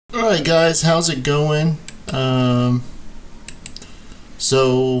Alright guys, how's it going?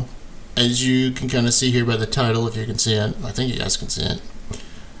 So as you can kind of see here by the title, if you can see it, I think you guys can see it,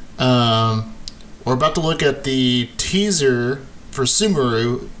 we're about to look at the teaser for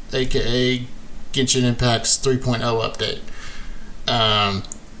Sumeru, aka Genshin Impact's 3.0 update.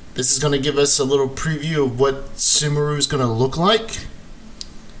 This is going to give us a little preview of what Sumeru is going to look like,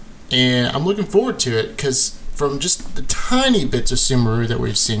 and I'm looking forward to it because from just the tiny bits of Sumeru that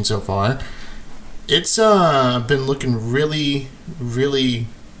we've seen so far, it's been looking really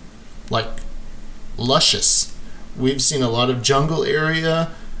like luscious. We've seen a lot of jungle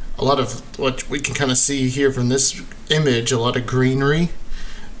area, a lot of what we can kind of see here from this image, a lot of greenery,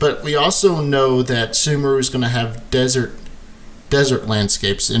 but we also know that Sumeru is going to have desert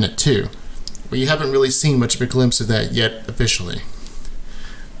landscapes in it too. We haven't really seen much of a glimpse of that yet officially.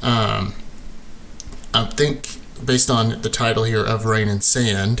 I think based on the title here of Rain and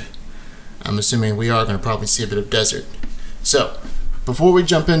Sand, I'm assuming we are going to probably see a bit of desert. So before we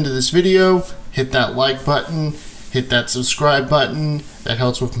jump into this video, hit that like button, hit that subscribe button. That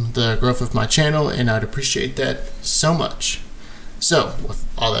helps with the growth of my channel, and I'd appreciate that so much. So with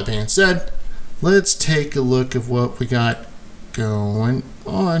all that being said, let's take a look at what we got going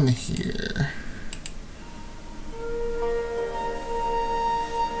on here.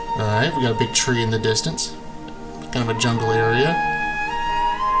 Alright, we got a big tree in the distance. Kind of a jungle area.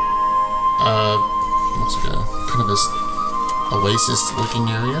 Looks like a kind of this oasis looking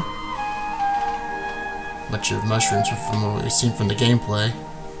area. Bunch of mushrooms from what we've seen from the gameplay.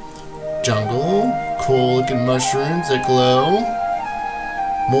 Jungle, cool looking mushrooms that glow.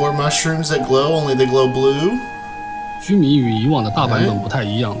 More mushrooms that glow, only they glow blue. 须弥与以往的大版本不太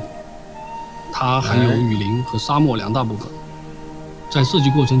一样，它含有雨林和沙漠两大部分。在设计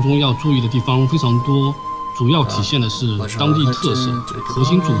过程中要注意的地方非常多，主要体现的是当地特色、核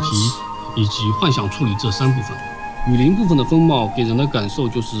心主题以及幻想处理这三部分。雨林部分的风貌给人的感受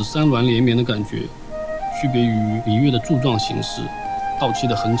就是山峦连绵的感觉，区别于里月的柱状形式，稻期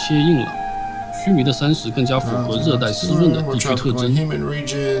的横切硬朗。须弥的山石更加符合热带湿润的地区特征，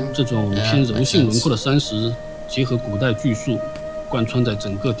这种偏柔性轮廓的山石结合古代巨树，贯穿在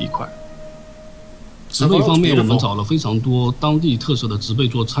整个地块。植被方面，我们找了非常多当地特色的植被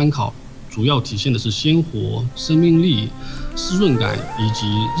做参考，主要体现的是鲜活、生命力、湿润感以及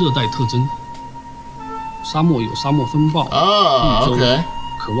热带特征。沙漠有沙漠风暴，绿洲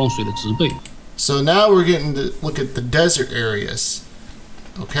渴望水的植被。So now we're getting to look at the desert areas.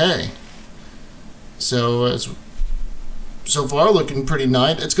 Okay. So so far looking pretty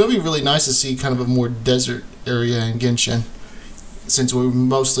nice. It's going to be really nice to see kind of a more desert area in Genshin, since we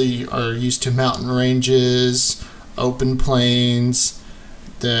mostly are used to mountain ranges, open plains,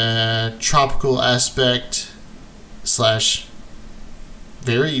 the tropical aspect slash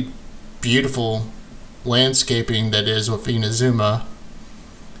very beautiful landscaping that is with Inazuma.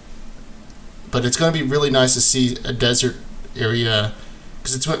 But it's going to be really nice to see a desert area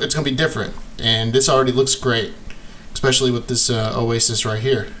because it's going to be different, and this already looks great, especially with this oasis right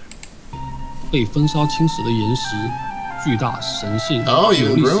here. 被风沙侵蚀的岩石，巨大神性。Oh,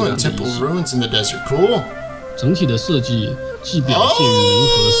 even temple ruins in the desert. Cool. 整体的设计既表现雨林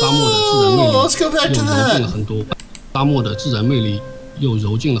和沙漠的自然魅力，又揉进了很多沙漠的自然魅力，又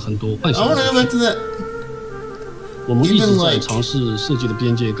揉进了很多幻想元素。我们一直在尝试设计的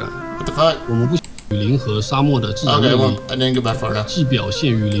边界感。我们不想雨林和沙漠的自然魅力，既表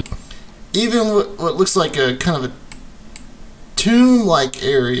现雨林。Even what looks like a kind of a tomb-like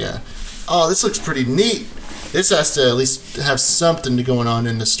area. Oh, this looks pretty neat. This has to at least have something going on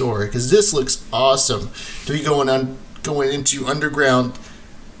in the story, because this looks awesome. To be going into underground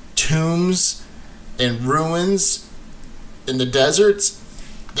tombs and ruins in the deserts,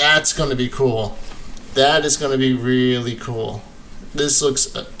 that's going to be cool. That is going to be really cool. This looks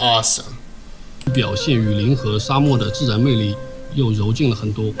awesome. 表现雨林和沙漠的自然魅力，又揉进了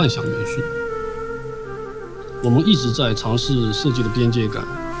很多幻想元素。我们一直在尝试设计的边界感。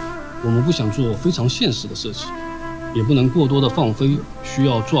我们不想做非常现实的设计，也不能过多的放飞，需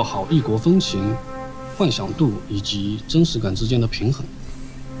要做好异国风情、幻想度以及真实感之间的平衡。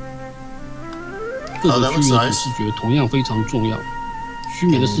各个区域的主视觉同样非常重要。须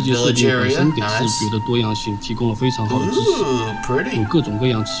弥的世界设计本身给视觉的多样性提供了非常好的支持，有各种各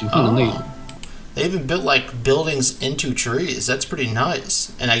样奇幻的内容。They even built like buildings into trees. That's pretty nice.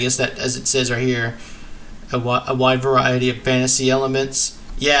 And I guess that, as it says right here, a wide variety of fantasy elements.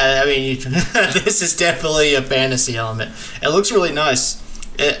 Yeah, I mean, this is definitely a fantasy element. It looks really nice.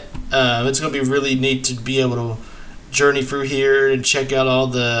 It's going to be really neat to be able to journey through here and check out all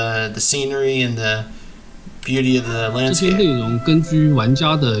the scenery and the beauty of the 这些 landscape. 内容根据玩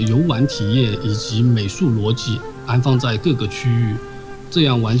家的游玩体验以及美术逻辑安放在各个区域，这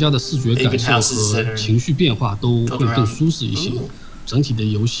样玩家的视觉感受和情绪变化都会更舒适一些，整体的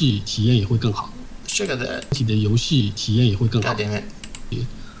游戏体验也会更好。Check out that. 整体的游戏体验也会更好。 God damn it.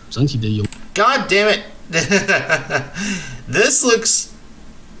 整体的游 God damn it. This looks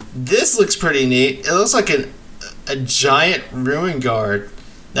pretty neat. It looks like a giant ruin guard.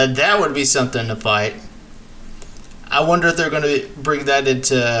 Now that would be something to fight. I wonder if they're going to bring that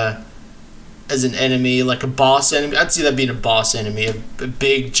into as an enemy, like a boss enemy. I'd see that being a boss enemy, a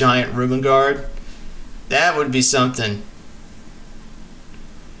big giant ruin guard. That would be something.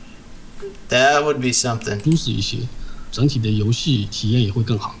 That would be something. 舒适一些，整体的游戏体验也会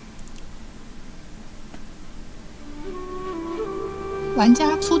更好。玩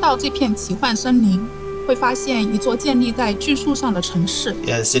家初到这片奇幻森林，会发现一座建立在巨树上的城市。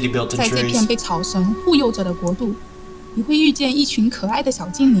Yeah, the city built in 在这片 trees. 被草神护佑着的国度，你会遇见一群可爱的小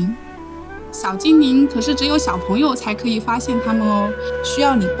精灵。小精灵可是只有小朋友才可以发现它们哦，需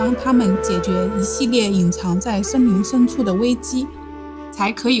要你帮他们解决一系列隐藏在森林深处的危机，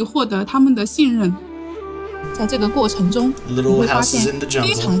才可以获得他们的信任。在这个过程中，你会发现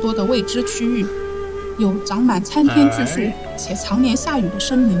非常多的未知区域，有长满参天巨树且常年下雨的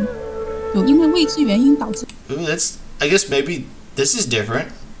森林，有因为未知原因导致。Ooh, I guess maybe this is different.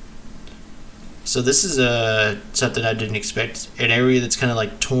 So this is something I didn't expect. An area that's kind of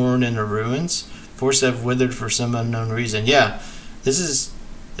like torn into ruins, forced to have withered for some unknown reason. Yeah, this is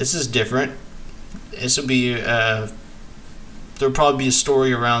different. This will be there'll probably be a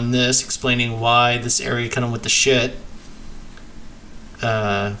story around this explaining why this area kind of went to shit.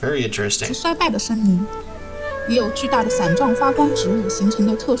 Very interesting. 衰败的森林，也有巨大的伞状发光植物形成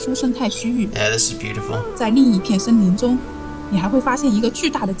的特殊生态区域。Yeah, this is beautiful. 在另一片森林中，你还会发现一个巨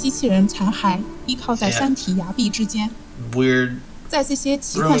大的机器人残骸依靠在山体崖壁之间。Weird. 在这些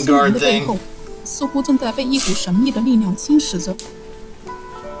奇幻森林的背后，似乎正在被一股神秘的力量侵蚀着。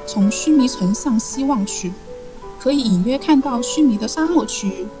从须弥城向西望去，可以隐约看到须弥的沙漠区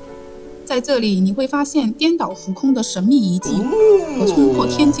域。在这里，你会发现颠倒浮空的神秘遗迹和冲破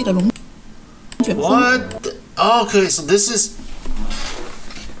天际的龙卷风。What? Okay, so this is.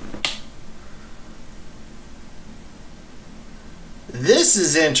 This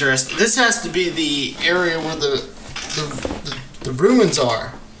is interesting. This has to be the area where the ruins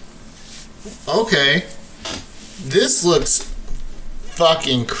are. Okay. This looks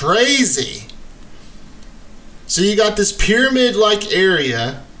fucking crazy. So you got this pyramid-like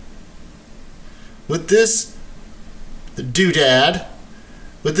area with this the doodad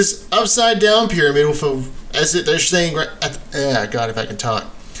with this upside-down pyramid with a, as they're saying right at the, God, if I can talk.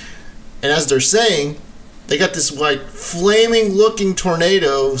 And as they're saying, they got this like flaming looking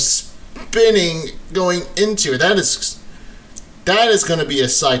tornado spinning going into it. That is going to be a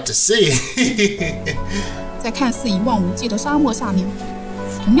sight to see. 在看似一望无际的沙漠下面，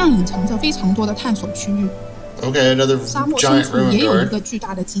同样隐藏着非常多的探索区域。Okay, another 沙漠深 giant 处 ruin 也有一 guard. 个巨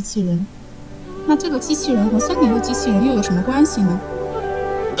大的机器人。那这个机器人和森林的机器人又有什么关系呢？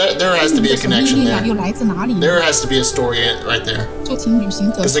 There has to be a 神秘力 connection 量又 there. 来自哪里呢？ There has to be a story right there. 就请旅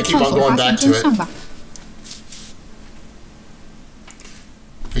行者 Because they 去 keep 探 on 索 going 发 back 现 to 真 it. 相吧。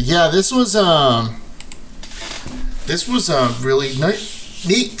 But yeah, this was really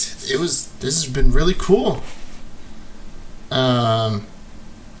neat. This has been really cool. To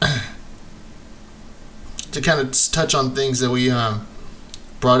kind of touch on things that we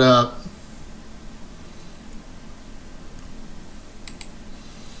brought up.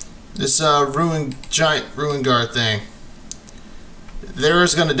 This giant ruin guard thing. There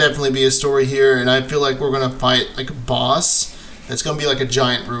is going to definitely be a story here, and I feel like we're going to fight like a boss. It's going to be like a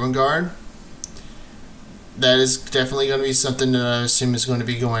giant ruin guard. That is definitely going to be something that I assume is going to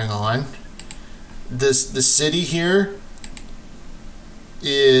be going on. The city here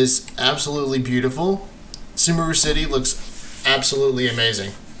is absolutely beautiful. Sumeru City looks absolutely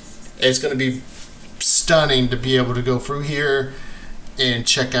amazing. It's going to be stunning to be able to go through here and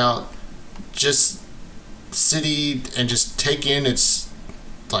check out just city and just take in its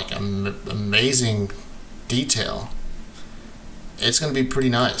like amazing detail. It's going to be pretty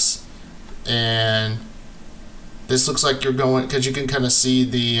nice. And this looks like you're going, because you can kind of see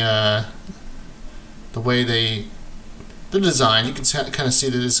the way the design. You can kind of see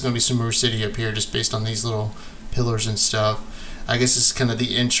that this is going to be Sumeru City up here just based on these little pillars and stuff. I guess this is kind of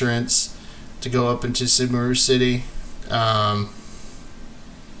the entrance to go up into Sumeru City.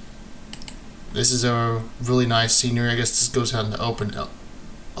 This is a really nice scenery. I guess this goes out into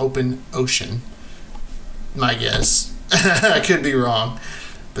open ocean. My guess. I could be wrong.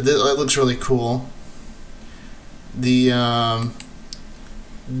 But it looks really cool. This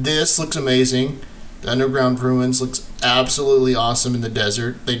looks amazing. The underground ruins looks absolutely awesome in the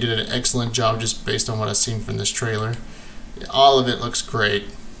desert. They did an excellent job just based on what I've seen from this trailer. All of it looks great.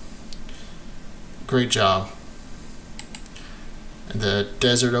 Great job. And the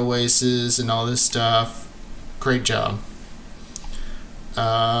desert oasis and all this stuff. Great job.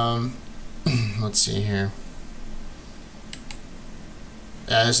 Let's see here.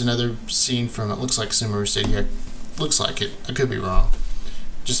 There's another scene from, it looks like Sumeru City. Looks like it. I could be wrong.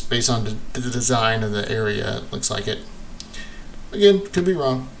 Just based on the design of the area, it looks like it. Again, could be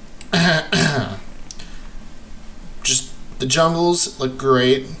wrong. Just the jungles look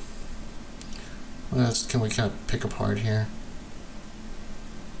great. What else can we kind of pick apart here?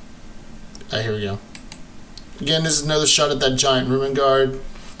 Here we go. Again, this is another shot at that giant ruin guard.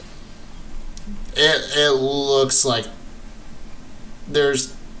 It looks like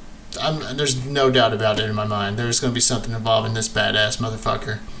there's no doubt about it in my mind. There's going to be something involving this badass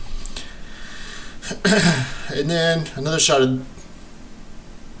motherfucker. And then another shot of,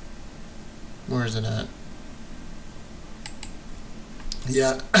 where is it at?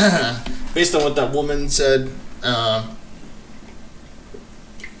 Yeah, based on what that woman said, that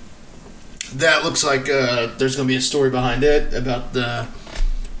looks like there's going to be a story behind it about the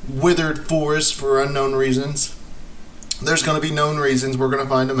withered forest for unknown reasons. There's going to be known reasons. We're going to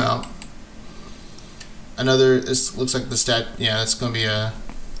find them out. This looks like the yeah, it's going to be a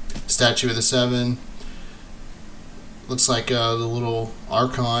statue of the seven. Looks like the little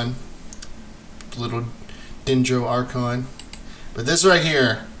Archon, little Dendro Archon. But this right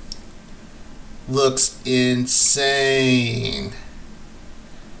here looks insane.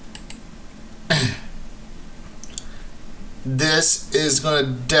 This is going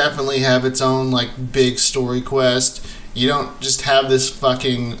to definitely have its own like big story quest. You don't just have this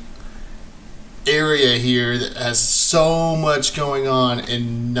fucking area here that has so much going on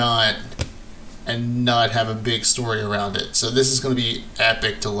and not have a big story around it. So this is going to be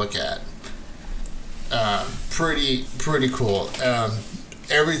epic to look at. Pretty cool.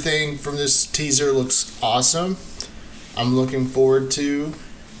 Everything from this teaser looks awesome. I'm looking forward to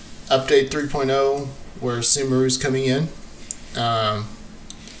update 3.0 where Sumeru's coming in.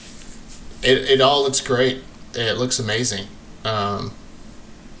 It all looks great. It looks amazing.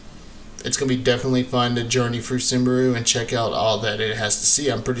 It's going to be definitely fun to journey through Sumeru and check out all that it has to see.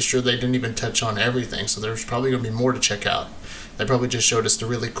 I'm pretty sure they didn't even touch on everything, so there's probably going to be more to check out. They probably just showed us the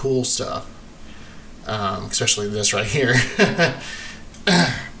really cool stuff, especially this right here.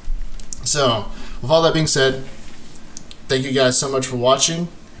 So, with all that being said, thank you guys so much for watching.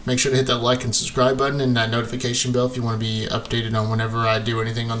 Make sure to hit that like and subscribe button and that notification bell if you want to be updated on whenever I do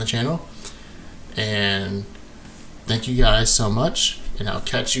anything on the channel. And thank you guys so much, and I'll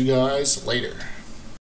catch you guys later.